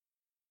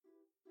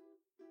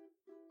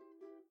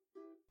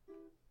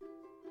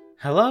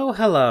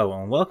Hello,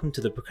 and welcome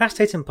to the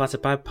Procrastinating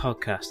Platypi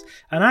podcast.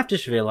 And I've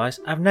just realised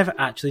I've never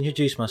actually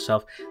introduced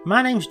myself.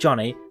 My name's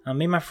Johnny, and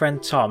me and my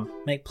friend Tom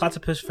make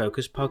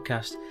platypus-focused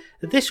podcasts.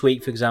 This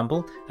week, for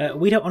example,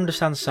 we don't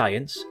understand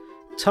science.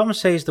 Tom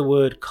says the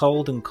word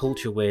cold and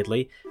culture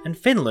weirdly, and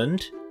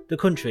Finland, the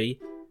country,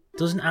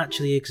 doesn't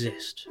actually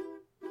exist.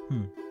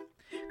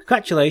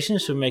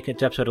 Congratulations for making it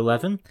to episode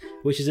 11,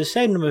 which is the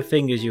same number of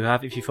fingers you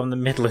have if you're from the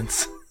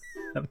Midlands.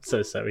 I'm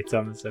so sorry,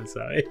 Tom, I'm so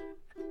sorry.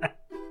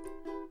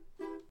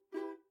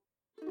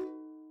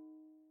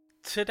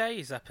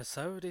 Today's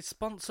episode is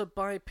sponsored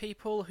by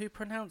people who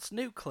pronounce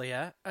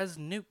nuclear as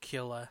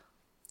nuclear.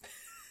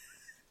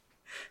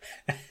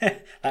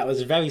 That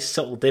was a very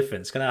subtle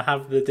difference. Can I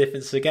have the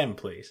difference again,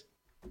 please?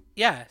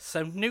 Yeah,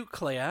 so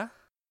nuclear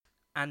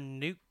and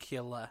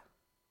nuclear.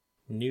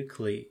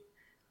 Nuclear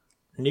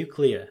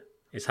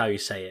is how you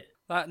say it.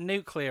 That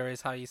nuclear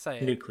is how you say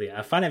it. Nuclear.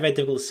 I find it very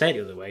difficult to say it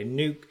the other way.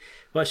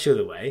 What's the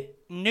other way?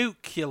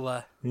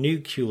 Nuclear.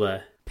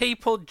 Nuclear.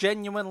 People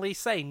genuinely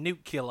say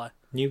nuclear.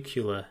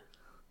 Nuclear.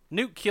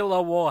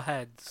 Nuclear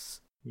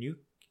warheads.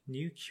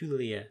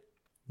 Nuclear.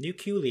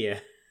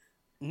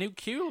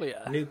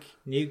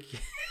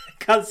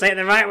 Can't say it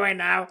the right way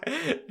now.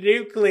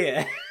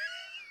 Nuclear.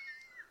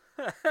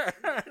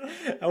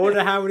 I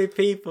wonder how many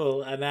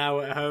people are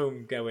now at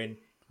home going,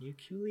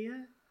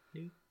 nuclear?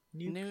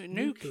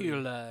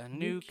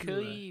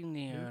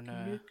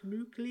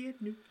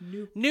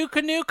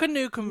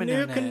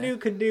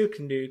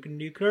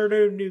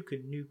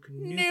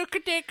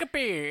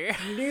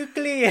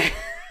 Nuclear.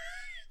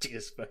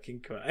 Jesus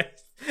fucking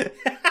Christ.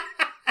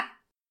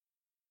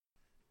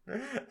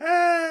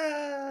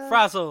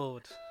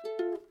 Frazzled.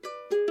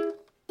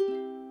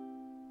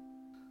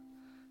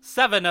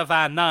 7 of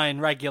our 9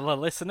 regular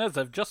listeners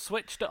have just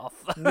switched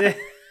off.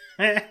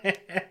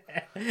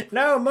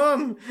 No,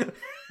 Mum!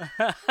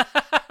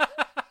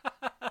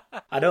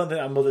 I don't think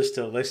my mother's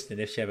still listening,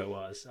 if she ever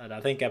was. And I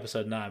think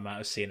episode 9 might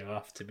have seen her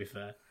off, to be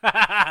fair.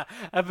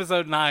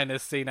 Episode 9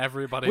 has seen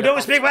everybody We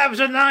don't speak about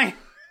episode 9!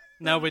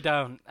 No, we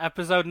don't.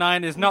 Episode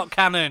 9 is not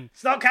canon.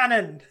 It's not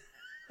canon!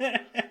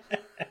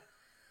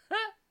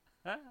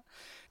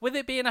 With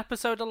it being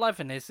episode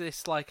 11, is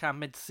this like our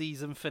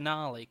mid-season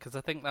finale? Because I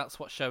think that's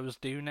what shows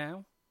do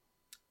now.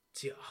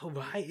 Oh,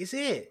 right, is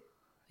it?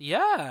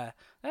 Yeah.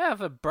 They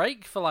have a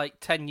break for like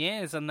 10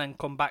 years and then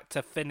come back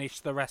to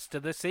finish the rest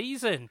of the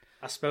season.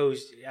 I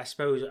suppose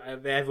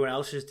if everyone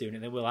else is doing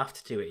it, then we'll have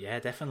to do it, yeah,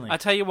 definitely. I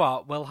tell you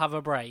what, we'll have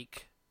a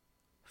break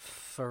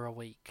for a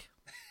week.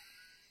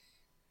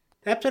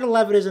 Episode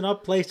 11 is an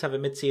odd place to have a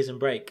mid-season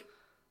break.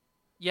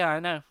 Yeah,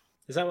 I know.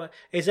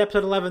 Is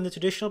episode 11 the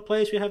traditional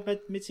place we have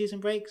mid-season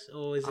breaks,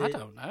 or is it? I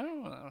don't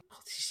know.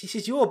 This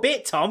is your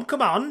bit, Tom.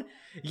 Come on.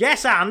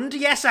 Yes, and.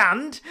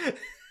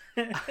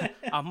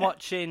 I'm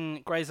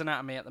watching Grey's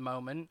Anatomy at the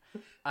moment.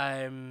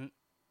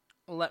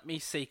 Let me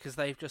see, because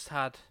they've just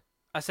had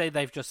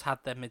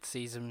their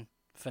mid-season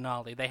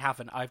finale. They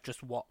haven't. I've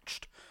just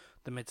watched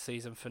the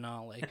mid-season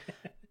finale.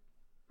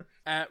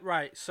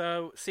 Right,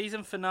 so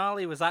season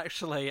finale was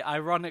actually,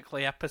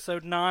 ironically,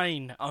 episode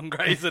 9 on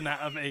Grey's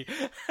Anatomy.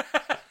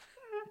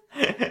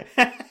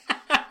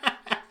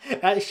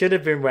 That should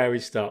have been where we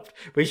stopped.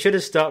 We should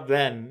have stopped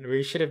then.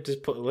 We should have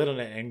just put a lid on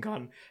it and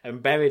gone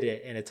and buried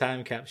it in a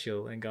time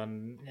capsule and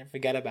gone,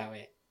 forget about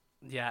it.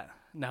 Yeah,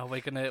 no,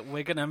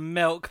 we're gonna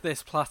milk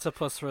this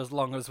platypus for as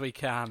long as we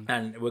can.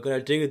 And we're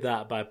gonna do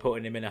that by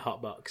putting him in a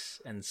hot box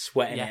and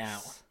sweating it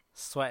out.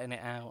 Sweating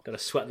it out. Gotta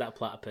sweat that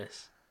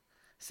platypus.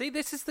 See,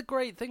 this is the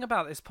great thing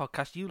about this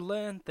podcast. You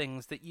learn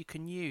things that you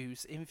can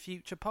use in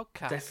future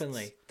podcasts.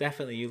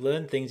 Definitely. You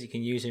learn things you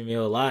can use in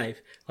real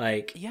life.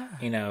 Like,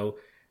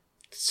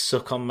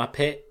 suck on my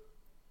pit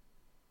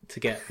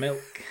to get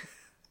milk.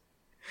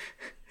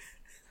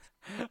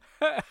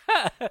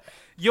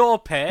 Your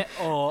pit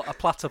or a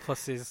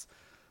platypus's?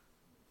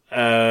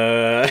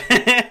 I've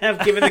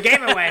given the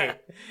game away.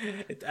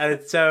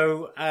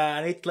 So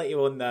I need to let you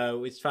all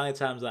know it's finally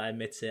times that I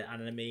admit it.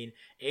 And I mean,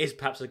 it is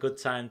perhaps a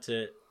good time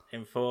to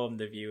inform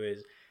the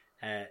viewers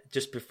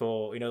just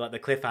before, like the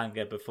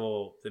cliffhanger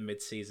before the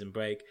mid-season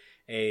break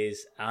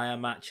is I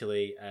am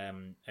actually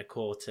a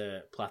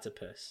quarter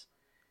platypus.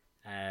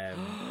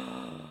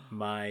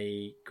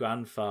 My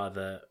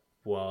grandfather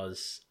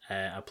was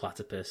a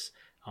platypus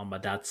on my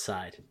dad's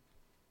side.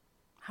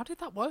 How did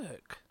that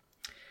work?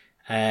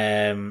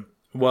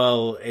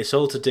 Well, it's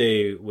all to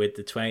do with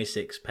the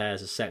 26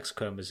 pairs of sex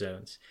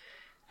chromosomes.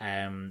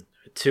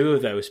 2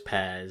 of those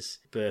pairs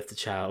birthed a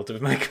child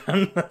with my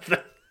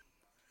grandmother.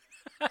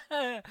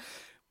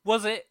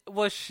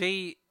 Was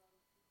she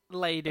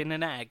laid in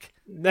an egg?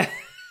 No,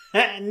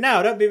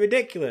 don't be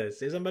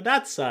ridiculous. It's on my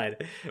dad's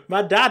side.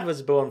 My dad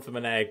was born from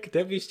an egg.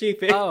 Don't be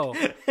stupid. Oh.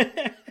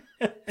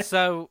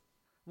 So,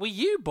 were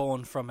you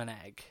born from an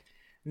egg?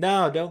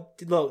 No, don't.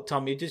 Look,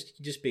 Tom, you're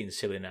just being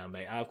silly now,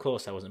 mate. Of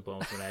course I wasn't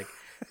born from an egg.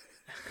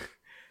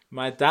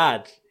 My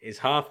dad is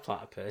half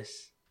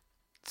platypus.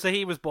 So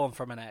he was born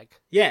from an egg?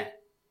 Yeah,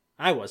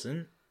 I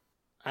wasn't.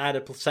 I had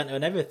a placenta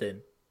and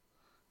everything.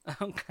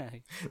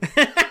 Okay.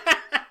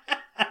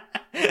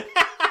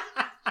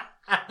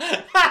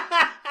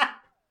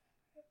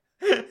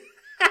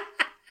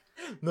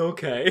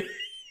 Okay.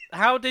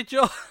 How did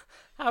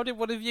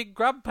one of your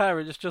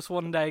grandparents just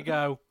one day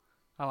go,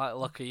 I like the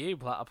look of you,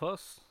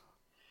 platypus?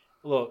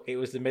 Look, it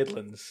was the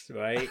Midlands,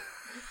 right?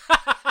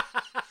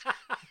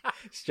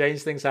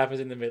 Strange things happen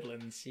in the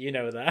Midlands. You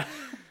know that.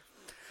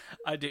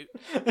 I do.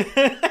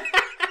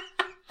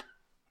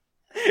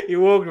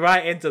 You walked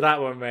right into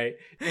that one, mate.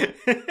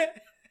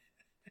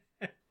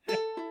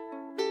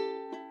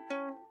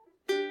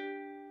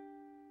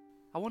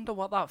 I wonder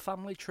what that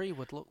family tree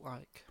would look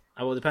like.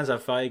 Well, it depends how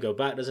far you go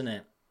back, doesn't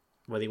it?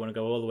 Whether you want to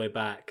go all the way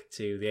back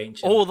to the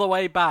ancient... All the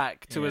way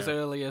back to as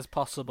early as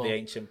possible. The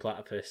ancient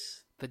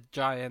platypus. The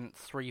giant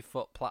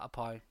 3-foot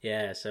platypi.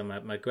 Yeah, so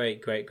my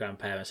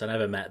great-great-grandparents, I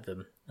never met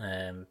them.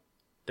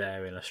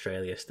 They're in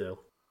Australia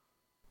still.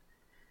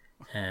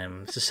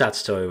 It's a sad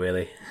story,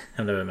 really.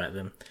 I've never met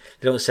them.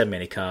 They don't send me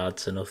any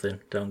cards or nothing.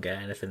 Don't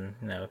get anything,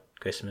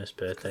 Christmas,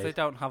 birthday. They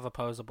don't have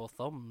opposable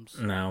thumbs.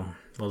 No.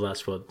 Well,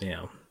 that's what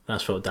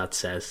Dad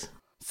says.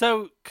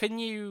 So, can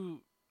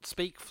you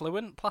speak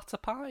fluent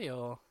platypi,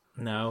 or...?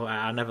 No,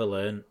 I never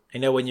learned.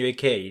 When you're a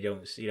kid, you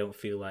don't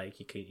feel like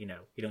you could, you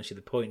don't see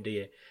the point, do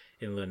you,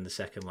 in learning the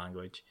second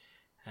language?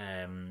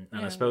 And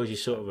I suppose you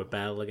sort of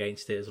rebel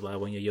against it as well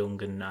when you're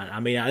young. And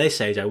I mean, at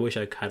this age, I wish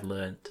I had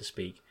learned to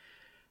speak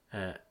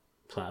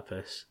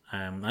platypus.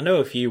 I know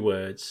a few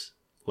words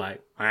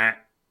like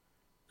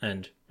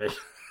and but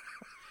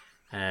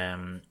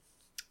I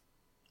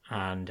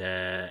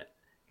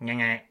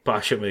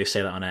shouldn't really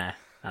say that on air.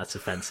 That's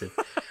offensive.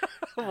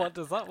 What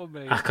does that one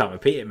mean? I can't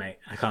repeat it, mate.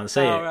 I can't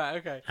say it. Oh, right,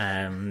 okay.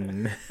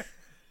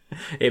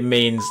 It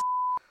means...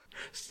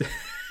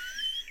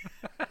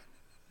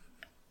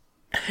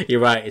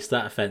 You're right, it's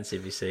that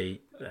offensive, you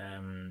see.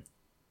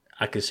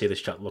 I can see the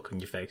shocked look on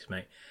your face,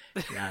 mate.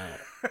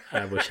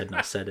 I wish I'd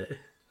not said it.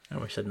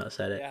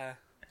 Yeah,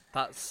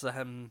 that's...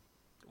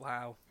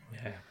 wow.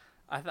 Yeah.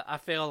 I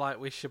feel like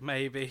we should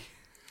maybe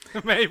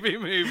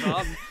move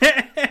on.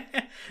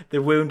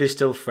 The wound is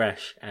still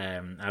fresh.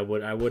 I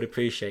would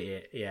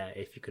appreciate it,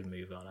 if you could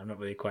move on. I'm not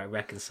really quite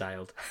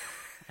reconciled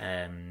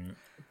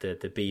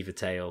the beaver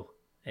tail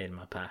in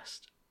my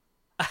past.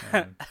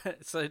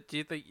 So, do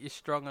you think you're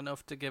strong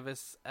enough to give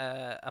us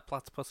a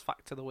platypus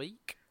fact of the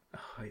week?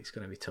 Oh, it's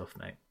going to be tough,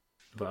 mate.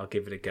 But I'll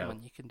give it a go. Come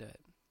on, you can do it.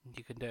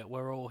 You can do it.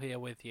 We're all here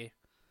with you.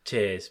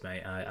 Cheers,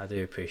 mate. I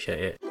do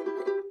appreciate it.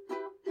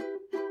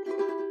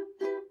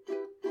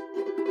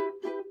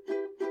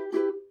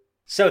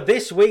 So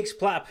this week's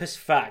platypus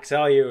fact,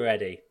 are you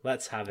ready?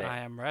 Let's have it. I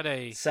am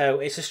ready. So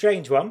it's a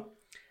strange one.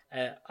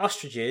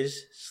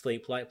 Ostriches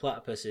sleep like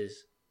platypuses.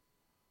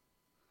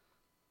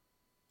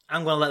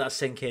 I'm going to let that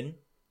sink in.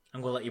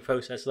 I'm going to let you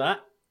process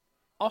that.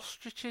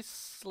 Ostriches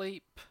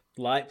sleep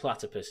like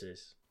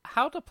platypuses.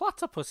 How do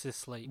platypuses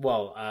sleep?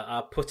 Well,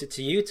 I'll put it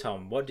to you,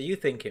 Tom. What do you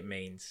think it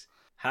means?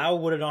 How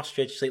would an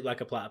ostrich sleep like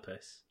a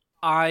platypus?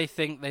 I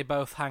think they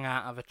both hang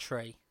out of a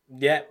tree.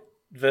 Yep.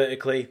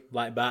 Vertically,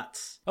 like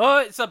bats. Oh,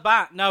 it's a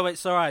bat. No,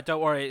 it's all right. Don't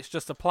worry. It's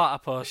just a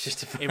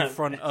platypus in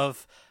front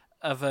of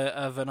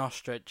an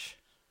ostrich.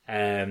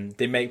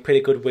 They make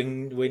pretty good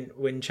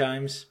wind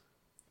chimes.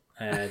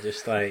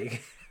 Just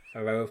like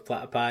a row of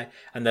platypi,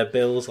 and their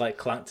bills like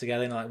clank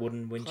together in like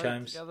wooden wind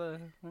chimes.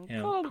 Clonk,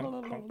 clonk,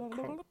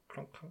 clonk,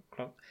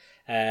 clonk,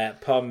 clonk.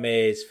 Problem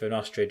is, for an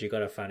ostrich, you've got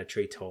to find a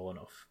tree tall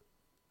enough,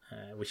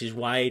 which is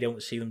why you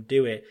don't see them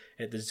do it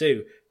at the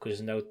zoo, because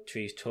there's no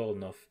trees tall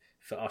enough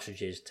for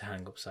ostriches to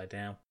hang upside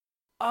down.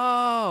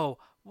 Oh,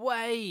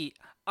 wait.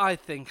 I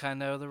think I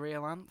know the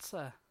real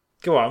answer.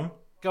 Go on.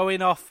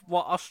 Going off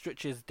what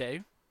ostriches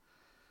do.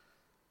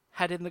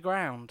 Head in the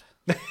ground.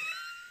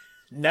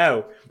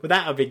 No, but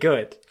that would be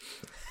good.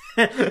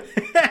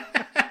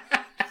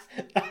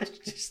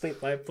 Just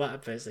sleep like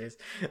platypuses.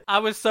 I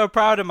was so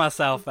proud of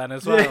myself then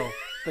as well,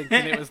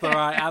 thinking it was the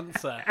right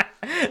answer.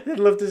 I'd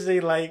love to see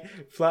like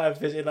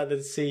platypus in like the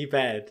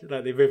seabed,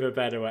 like the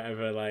riverbed or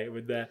whatever, like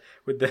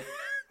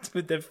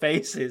with their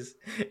faces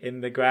in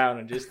the ground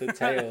and just the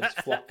tails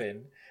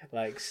flopping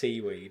like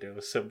seaweed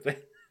or something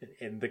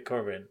in the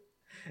current.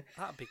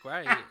 That'd be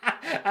great.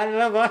 I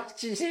love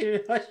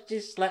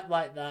ostriches slept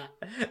like that.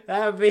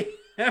 That'd be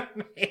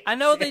amazing. I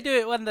know they do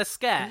it when they're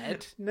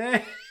scared.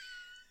 No.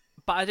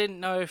 But I didn't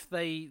know if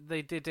they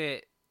did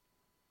it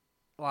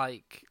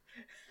like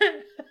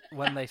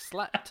when they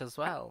slept as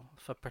well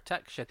for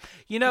protection.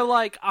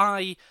 Like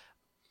I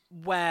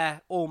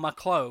wear all my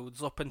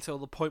clothes up until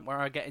the point where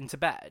I get into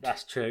bed.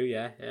 That's true,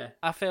 yeah.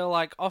 I feel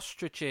like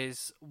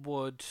ostriches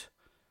would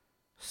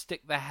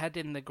stick their head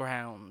in the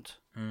ground.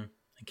 And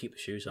keep the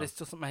shoes on. This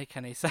doesn't make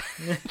any sense.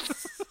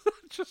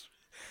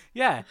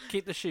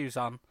 Keep the shoes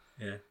on.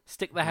 Yeah.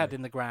 Stick their head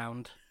in the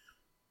ground.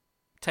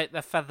 Take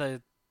their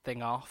feather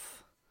thing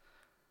off.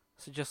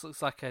 So it just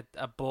looks like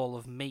a ball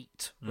of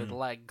meat with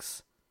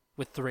legs.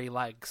 With 3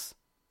 legs.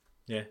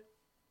 Yeah.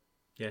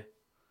 Yeah.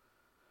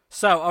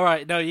 So,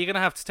 alright, no, you're going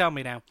to have to tell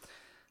me now.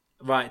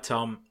 Right,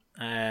 Tom.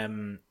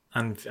 And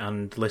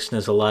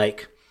listeners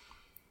alike,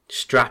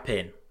 strap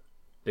in.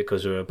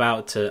 Because we're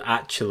about to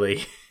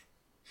actually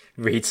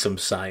read some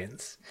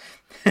science.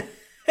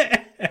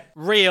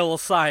 Real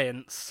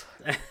science.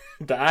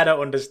 That I don't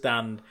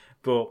understand,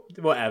 but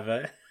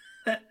whatever.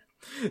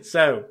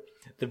 So,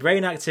 the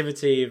brain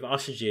activity of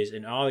ostriches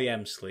in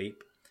REM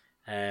sleep,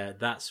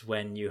 that's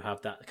when you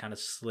have that kind of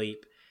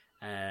sleep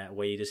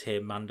where you just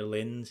hear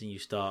mandolins and you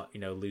start,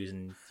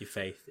 losing your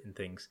faith in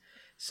things.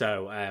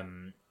 So,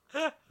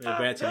 the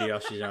brain activity of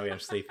ostriches in REM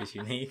sleep is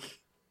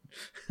unique.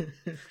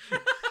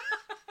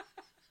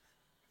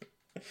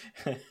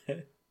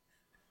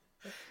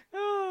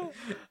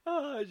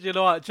 You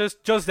know what?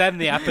 Just end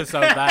the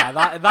episode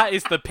there. That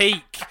is the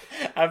peak.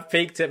 I've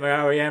peaked at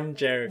my REM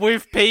joke.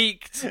 We've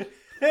peaked.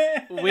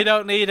 We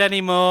don't need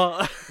any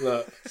more.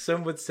 Look,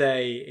 some would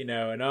say,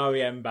 an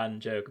REM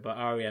band joke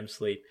about REM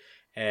sleep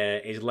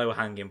is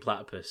low-hanging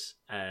platypus.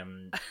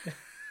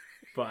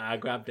 But I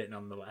grabbed it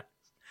nonetheless.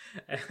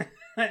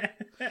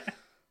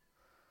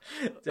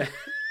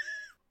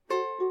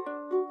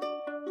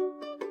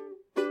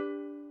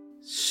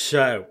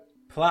 So,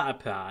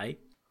 platypi,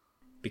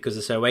 because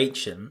they're so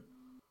ancient,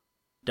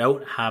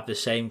 don't have the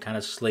same kind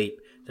of sleep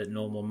that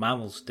normal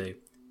mammals do.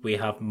 We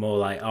have more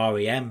like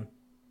REM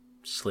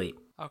sleep.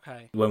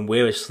 Okay. When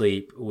we're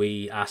asleep,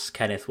 we ask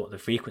Kenneth what the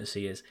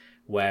frequency is,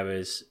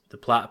 whereas the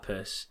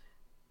platypus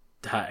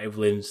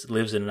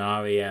lives in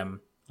an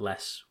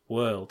REM-less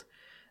world.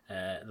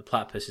 The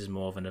platypus is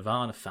more of a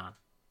Nirvana fan,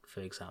 for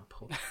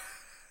example.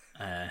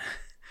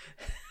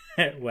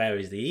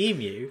 Whereas the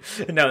emu...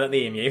 No, not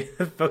the emu.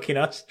 The fucking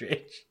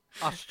ostrich.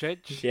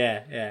 Ostrich?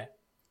 Yeah.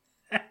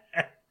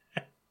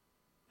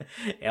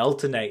 It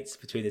alternates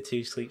between the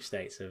two sleep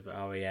states of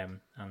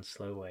REM and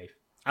slow wave.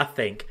 I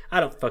think.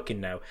 I don't fucking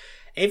know.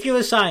 If you're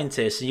a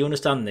scientist and you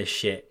understand this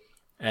shit,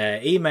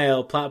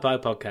 email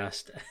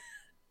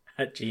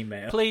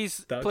platypipodcast@gmail.com.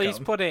 Please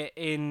put it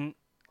in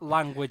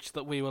language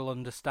that we will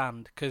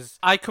understand, because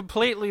I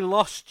completely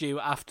lost you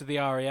after the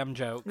REM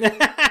joke.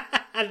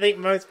 I think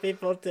most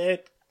people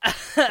did.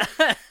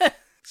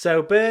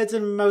 So, birds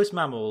and most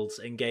mammals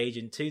engage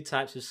in two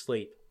types of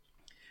sleep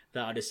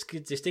that are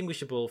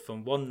distinguishable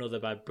from one another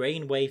by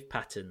brainwave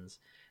patterns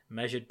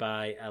measured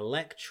by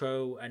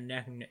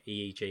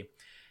EEG.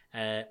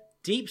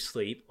 Deep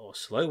sleep, or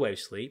slow wave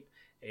sleep,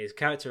 is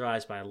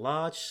characterized by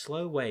large,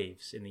 slow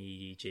waves in the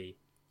EEG,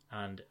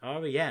 and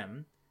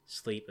REM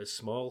sleep as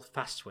small,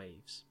 fast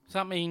waves. Does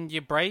that mean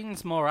your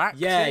brain's more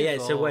active? Yeah. Or...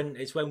 So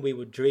when we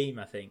would dream,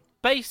 I think.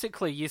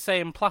 Basically, you're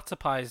saying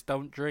platypis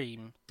don't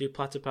dream. Do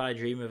platypi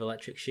dream of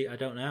electric sheep? I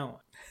don't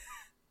know.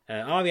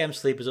 REM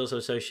sleep is also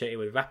associated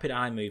with rapid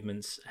eye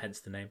movements, hence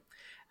the name,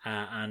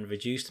 and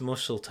reduced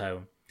muscle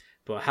tone.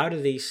 But how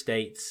do these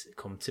states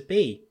come to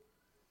be?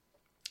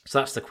 So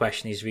that's the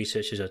question these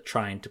researchers are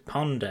trying to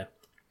ponder.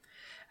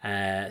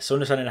 So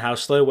understanding how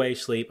slow wave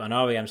sleep and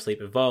REM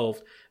sleep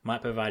evolved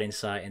might provide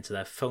insight into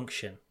their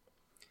function.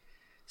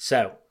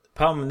 So, the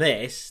problem with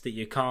this, that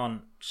you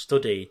can't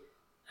study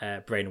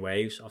brain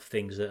waves of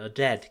things that are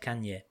dead,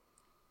 can you?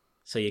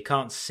 So you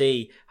can't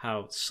see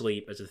how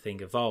sleep as a thing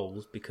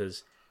evolves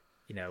because,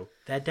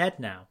 they're dead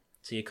now.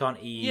 So you can't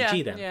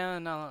EEG them. Yeah,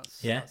 no, that's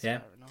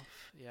fair enough.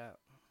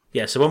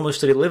 Yeah, so one must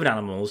study living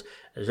animals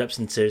as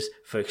representatives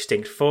for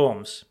extinct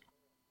forms.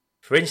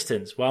 For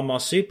instance, while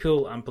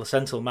marsupial and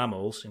placental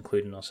mammals,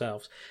 including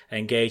ourselves,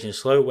 engage in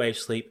slow wave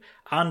sleep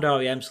and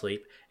REM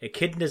sleep,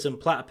 echidnas and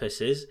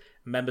platypuses,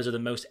 members of the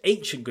most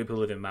ancient group of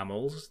living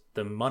mammals,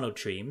 the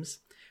monotremes,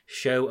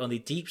 show only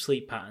deep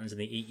sleep patterns in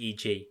the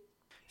EEG.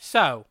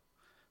 So,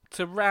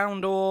 to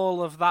round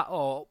all of that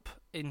up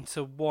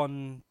into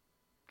one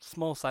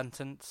small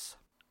sentence,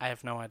 I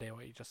have no idea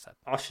what you just said.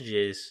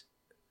 Ostriches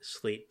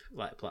sleep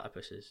like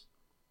platypuses.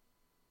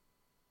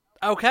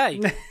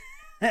 Okay.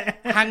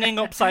 Hanging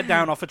upside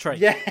down off a tree.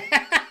 Yeah.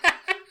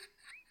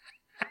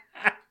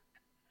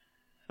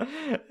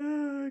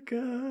 Oh,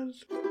 God.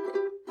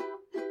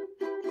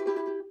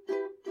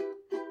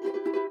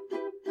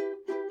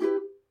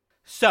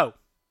 So,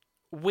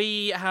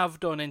 we have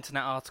done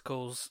internet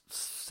articles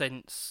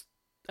since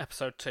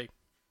episode 2.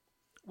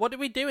 What did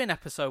we do in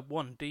episode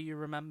 1? Do you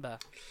remember?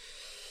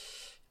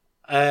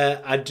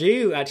 I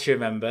do actually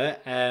remember.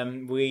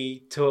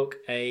 We took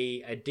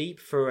a deep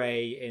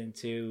foray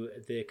into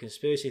the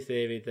conspiracy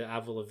theory that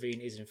Avril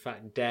Lavigne is in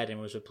fact dead and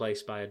was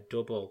replaced by a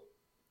double.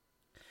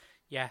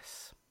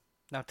 Yes.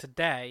 Now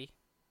today,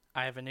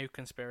 I have a new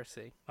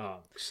conspiracy.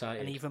 Oh,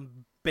 exciting. An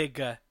even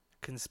bigger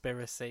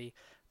conspiracy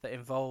that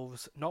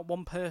involves not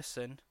one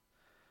person,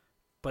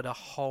 but a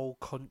whole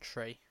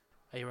country.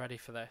 Are you ready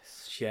for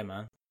this? Yeah,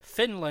 man.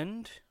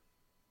 Finland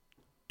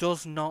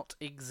does not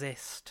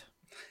exist.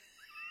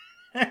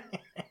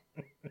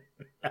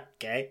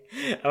 Okay.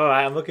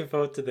 Alright, I'm looking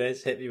forward to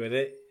this. Hit me with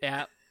it.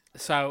 Yeah.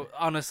 So,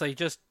 honestly,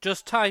 just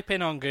type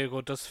in on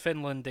Google, does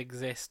Finland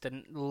exist?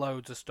 And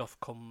loads of stuff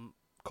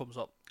comes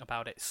up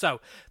about it.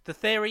 So, the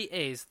theory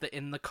is that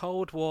in the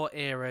Cold War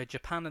era,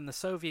 Japan and the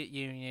Soviet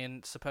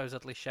Union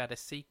supposedly shared a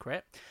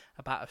secret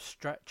about a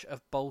stretch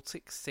of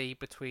Baltic Sea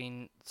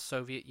between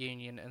Soviet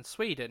Union and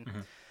Sweden.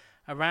 Mm-hmm.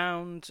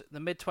 Around the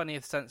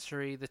mid-20th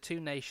century, the two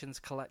nations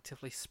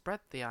collectively spread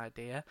the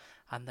idea,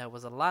 and there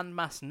was a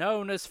landmass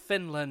known as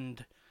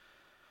Finland.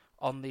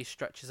 on these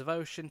stretches of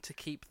ocean to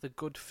keep the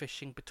good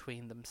fishing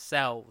between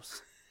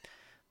themselves.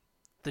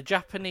 The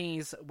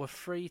Japanese were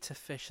free to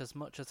fish as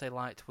much as they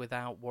liked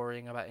without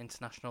worrying about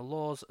international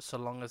laws, so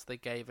long as they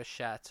gave a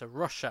share to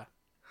Russia.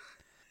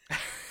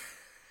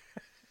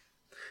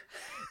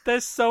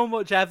 There's so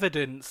much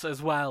evidence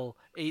as well.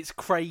 It's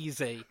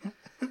crazy.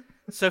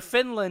 So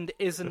Finland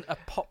isn't a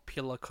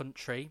popular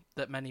country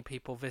that many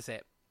people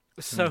visit.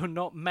 So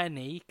not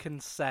many can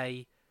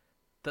say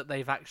that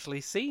they've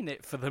actually seen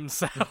it for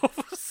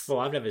themselves. Well,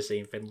 I've never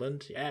seen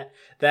Finland, yeah.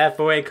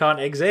 Therefore, it can't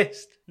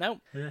exist. No.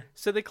 Yeah.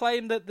 So they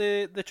claim that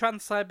the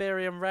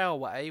Trans-Siberian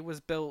Railway was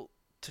built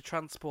to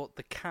transport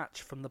the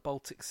catch from the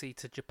Baltic Sea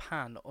to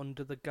Japan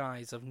under the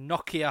guise of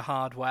Nokia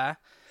hardware.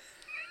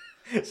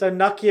 So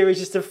Nokia is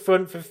just a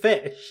front for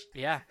fish?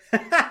 Yeah.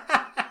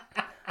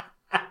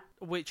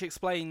 Which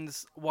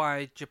explains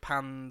why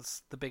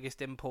Japan's the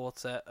biggest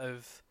importer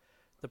of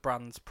the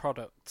brand's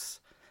products,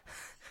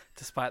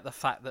 despite the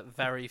fact that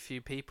very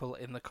few people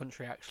in the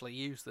country actually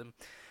use them.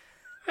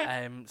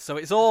 So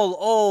it's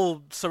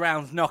all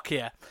surrounds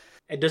Nokia.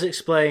 It does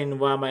explain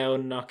why my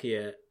own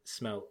Nokia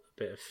smelt a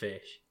bit of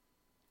fish.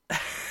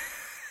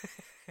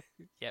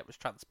 Yeah, it was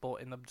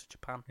transporting them to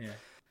Japan.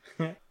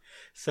 Yeah.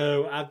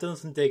 So I've done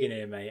some digging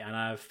here, mate, and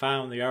I've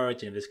found the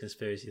origin of this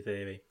conspiracy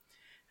theory.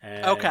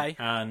 Okay.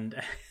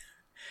 And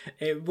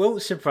it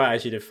won't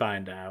surprise you to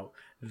find out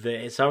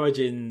that its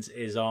origins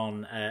is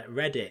on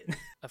Reddit.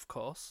 Of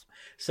course.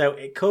 So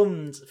it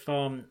comes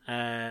from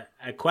a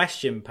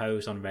question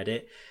posed on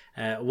Reddit.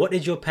 What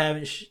did your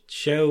parents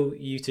show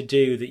you to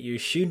do that you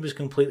assumed was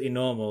completely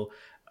normal,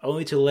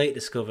 only to late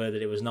discover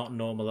that it was not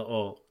normal at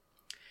all?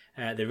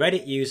 The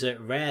Reddit user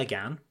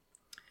Raregan,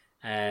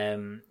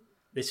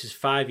 this was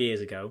 5 years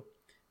ago,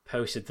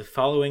 posted the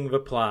following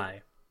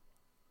reply.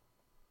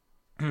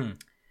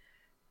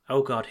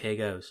 Oh god, here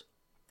goes.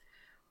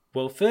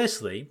 Well,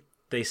 firstly,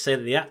 they say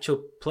that the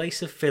actual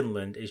place of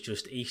Finland is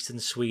just eastern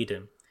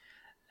Sweden.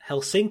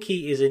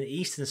 Helsinki is in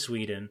eastern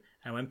Sweden,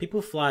 and when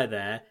people fly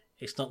there,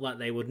 it's not like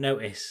they would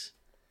notice.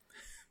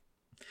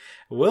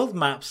 World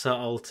maps are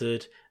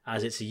altered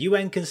as it's a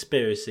UN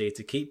conspiracy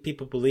to keep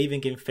people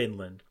believing in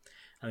Finland.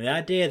 And the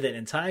idea that an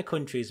entire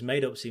country is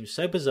made up seems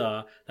so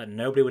bizarre that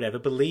nobody would ever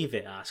believe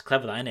it. It's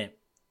clever, that, innit?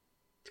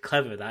 It's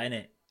clever, that,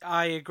 innit?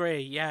 I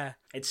agree, yeah.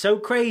 It's so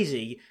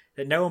crazy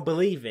that no one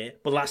believe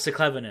it, but that's the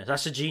cleverness.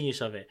 That's the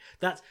genius of it.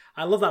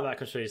 I love that about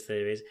conspiracy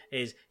theories,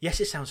 is yes,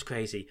 it sounds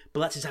crazy,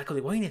 but that's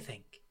exactly what you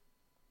think.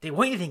 They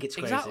want you to think it's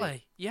crazy.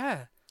 Exactly,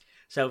 yeah.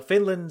 So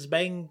Finland's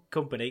main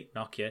company,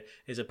 Nokia,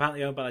 is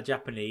apparently owned by the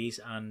Japanese,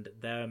 and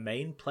they're a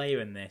main player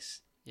in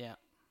this. Yeah.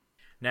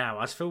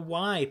 Now, as for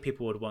why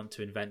people would want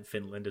to invent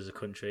Finland as a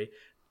country,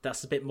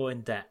 that's a bit more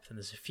in depth, and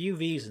there's a few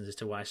reasons as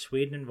to why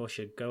Sweden and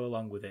Russia go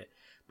along with it,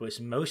 but it's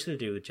mostly to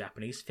do with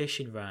Japanese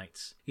fishing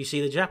rights. You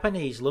see, the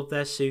Japanese love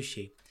their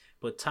sushi,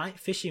 but tight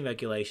fishing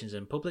regulations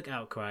and public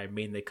outcry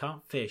mean they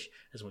can't fish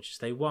as much as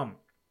they want.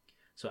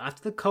 So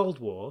after the Cold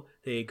War,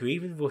 they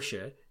agreed with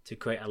Russia to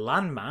create a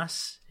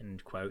landmass,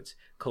 in quotes,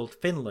 called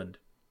Finland,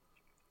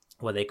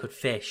 where they could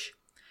fish.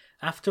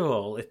 After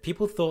all, if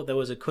people thought there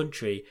was a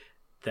country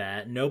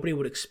there, nobody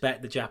would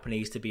expect the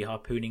Japanese to be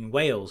harpooning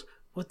whales,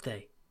 would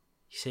they?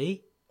 You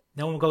see?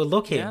 No one would go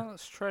looking. Yeah,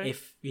 that's true.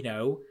 If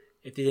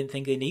they didn't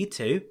think they need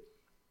to,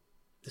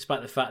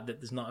 despite the fact that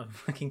there's not a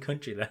fucking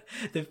country there.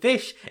 The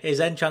fish is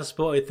then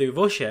transported through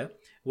Russia,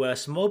 where a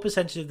small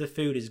percentage of the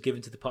food is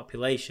given to the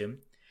population,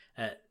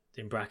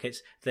 in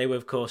brackets. They were,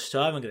 of course,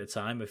 starving at the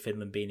time of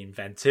Finland being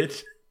invented.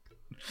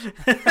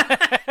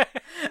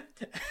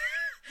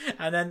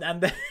 And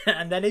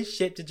then it's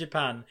shipped to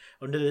Japan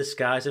under the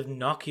disguise of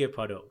Nokia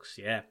products.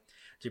 Yeah.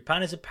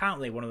 Japan is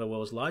apparently one of the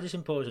world's largest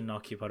importers of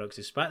Nokia products,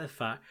 despite the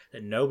fact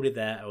that nobody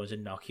there owns a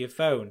Nokia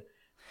phone.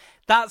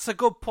 That's a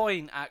good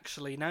point,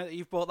 actually, now that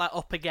you've brought that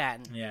up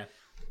again. Yeah.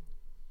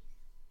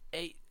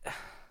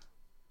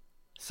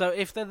 So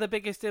if they're the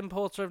biggest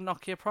importer of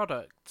Nokia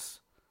products,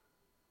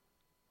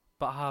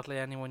 but hardly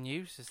anyone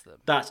uses them.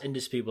 That's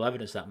indisputable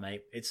evidence, that,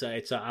 mate.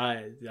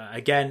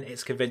 Again,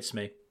 it's convinced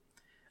me.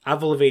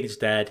 Avril Lavigne is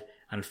dead,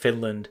 and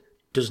Finland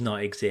does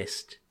not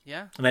exist.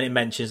 Yeah. And then it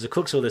mentions the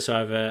crux of this,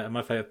 however, and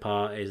my favourite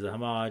part is the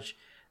homage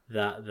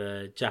that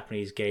the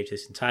Japanese gave to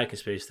this entire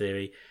conspiracy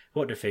theory.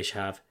 What do fish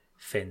have?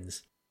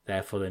 Fins.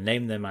 Therefore, they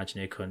named their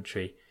imaginary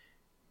country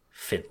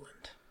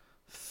Finland.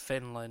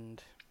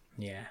 Finland.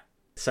 Yeah.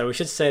 So we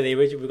should say the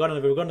original. We've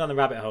gone down the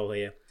rabbit hole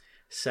here.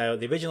 So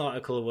the original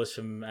article was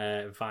from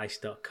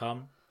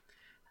Vice.com,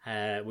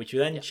 which we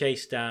then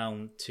chased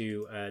down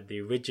to the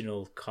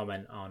original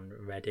comment on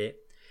Reddit,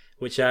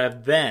 which I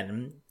have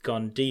then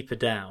gone deeper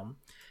down.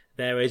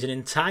 There is an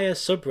entire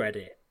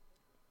subreddit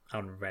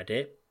on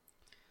Reddit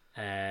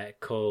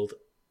called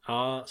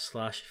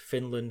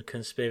r/Finland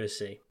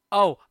Conspiracy.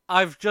 Oh,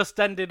 I've just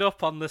ended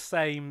up on the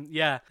same,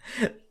 yeah.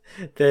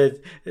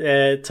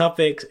 The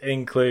topics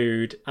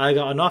include, I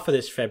got an offer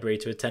this February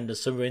to attend a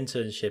summer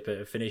internship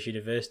at a Finnish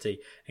university,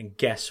 and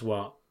guess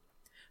what?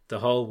 The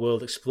whole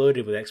world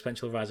exploded with the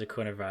exponential rise of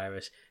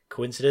coronavirus.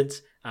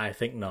 Coincidence? I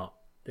think not.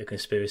 The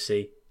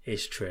conspiracy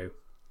is true.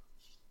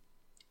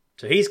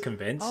 So he's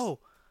convinced. Oh,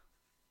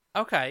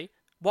 okay.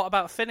 What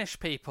about Finnish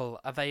people?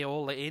 Are they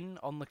all in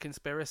on the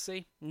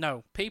conspiracy?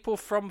 No. People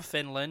from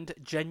Finland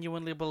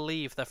genuinely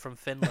believe they're from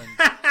Finland.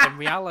 In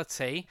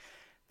reality,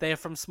 they are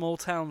from small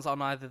towns on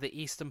either the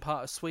eastern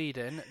part of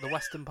Sweden, the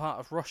western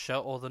part of Russia,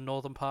 or the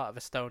northern part of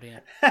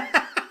Estonia.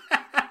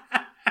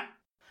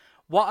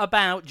 What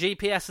about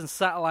GPS and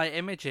satellite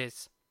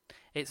images?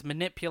 It's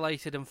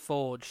manipulated and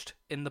forged.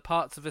 In the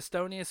parts of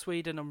Estonia,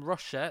 Sweden and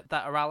Russia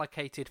that are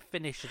allocated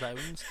Finnish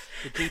zones,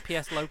 the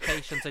GPS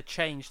locations are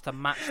changed to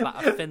match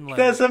that of Finland.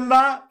 There's a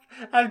map!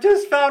 I've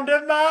just found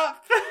a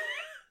map!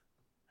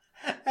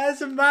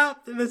 There's a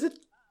map!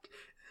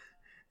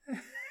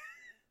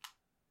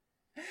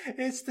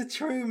 It's the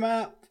true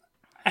map.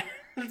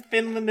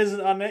 Finland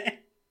isn't on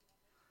it.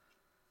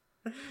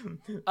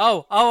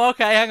 Oh,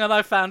 okay, hang on,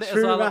 I found it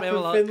True as well. map Let me have a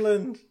of look.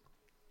 Finland.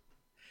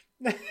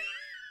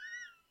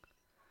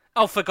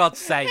 Oh, for God's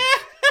sake.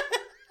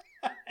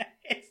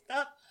 It's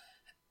not.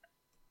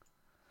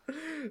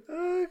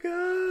 Oh,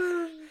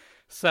 God.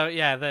 So,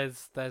 yeah,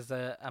 there's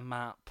a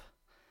map.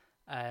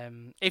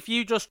 If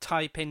you just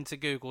type into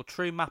Google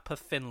True Map of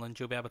Finland,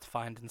 you'll be able to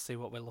find and see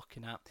what we're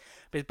looking at.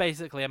 But it's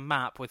basically a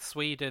map with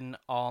Sweden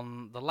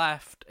on the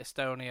left,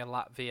 Estonia,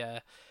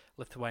 Latvia,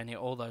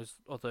 Lithuania, all those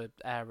other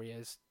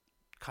areas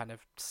kind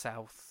of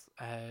southeast.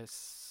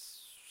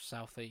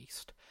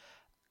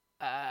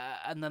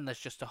 And then there's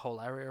just a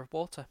whole area of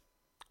water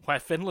where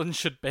Finland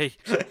should be.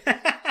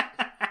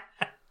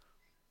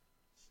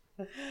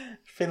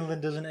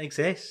 Finland doesn't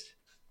exist.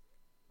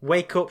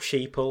 Wake up,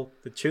 sheeple.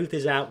 The truth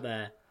is out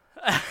there.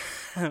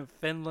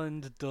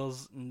 Finland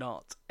does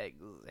not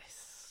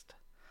exist.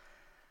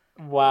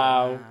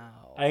 Wow.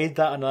 I need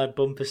that on a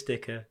bumper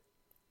sticker.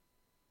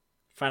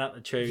 Find out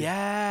the truth.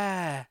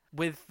 Yeah,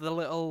 with the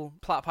little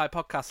Platypi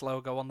Podcast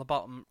logo on the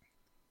bottom.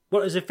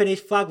 What does a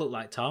Finnish flag look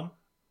like, Tom?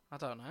 I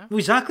don't know. Well,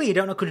 exactly. You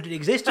don't know could it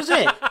exist, does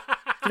it?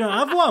 You don't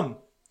have one.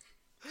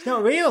 It's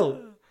not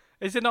real.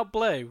 Is it not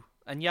blue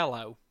and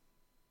yellow?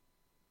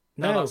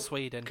 No, that's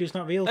Sweden. Because it's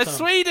not real, It's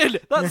Tom. Sweden!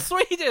 That's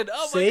Sweden!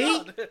 Oh See?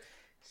 my God!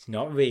 It's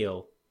not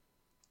real.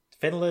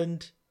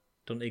 Finland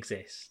doesn't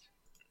exist.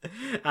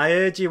 I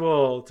urge you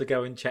all to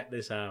go and check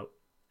this out.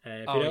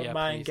 If you don't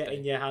mind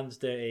getting your hands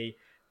dirty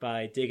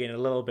by digging a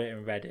little bit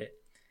in Reddit,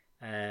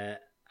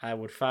 I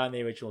would find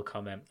the original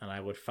comment and I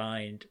would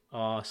find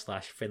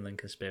r/Finland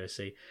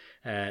conspiracy.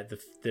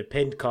 The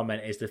pinned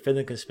comment is the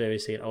Finland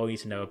conspiracy and all you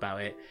need to know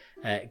about it.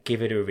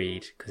 Give it a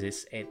read because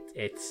it's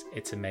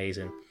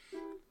amazing.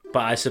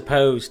 But I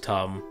suppose,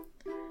 Tom,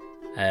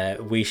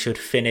 we should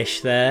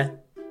finish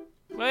there.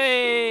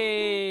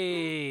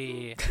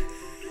 Whey!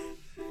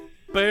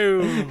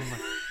 Boom!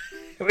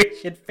 We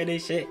should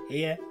finish it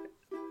here.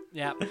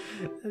 Yep.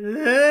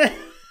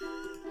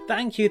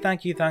 Thank you for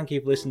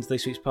listening to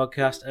this week's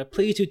podcast.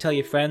 Please do tell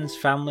your friends,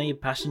 family,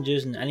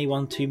 passengers, and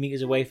anyone 2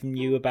 meters away from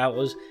you about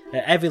us.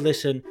 Every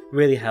listen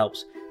really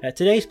helps.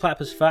 Today's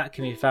Platypus Fact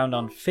can be found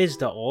on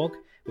phys.org,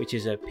 which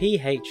is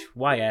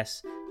phys.org,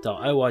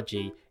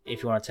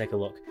 if you want to take a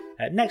look.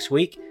 Next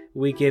week,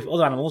 we give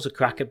other animals a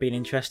crack at being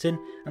interesting,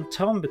 and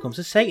Tom becomes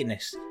a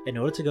Satanist in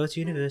order to go to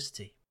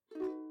university.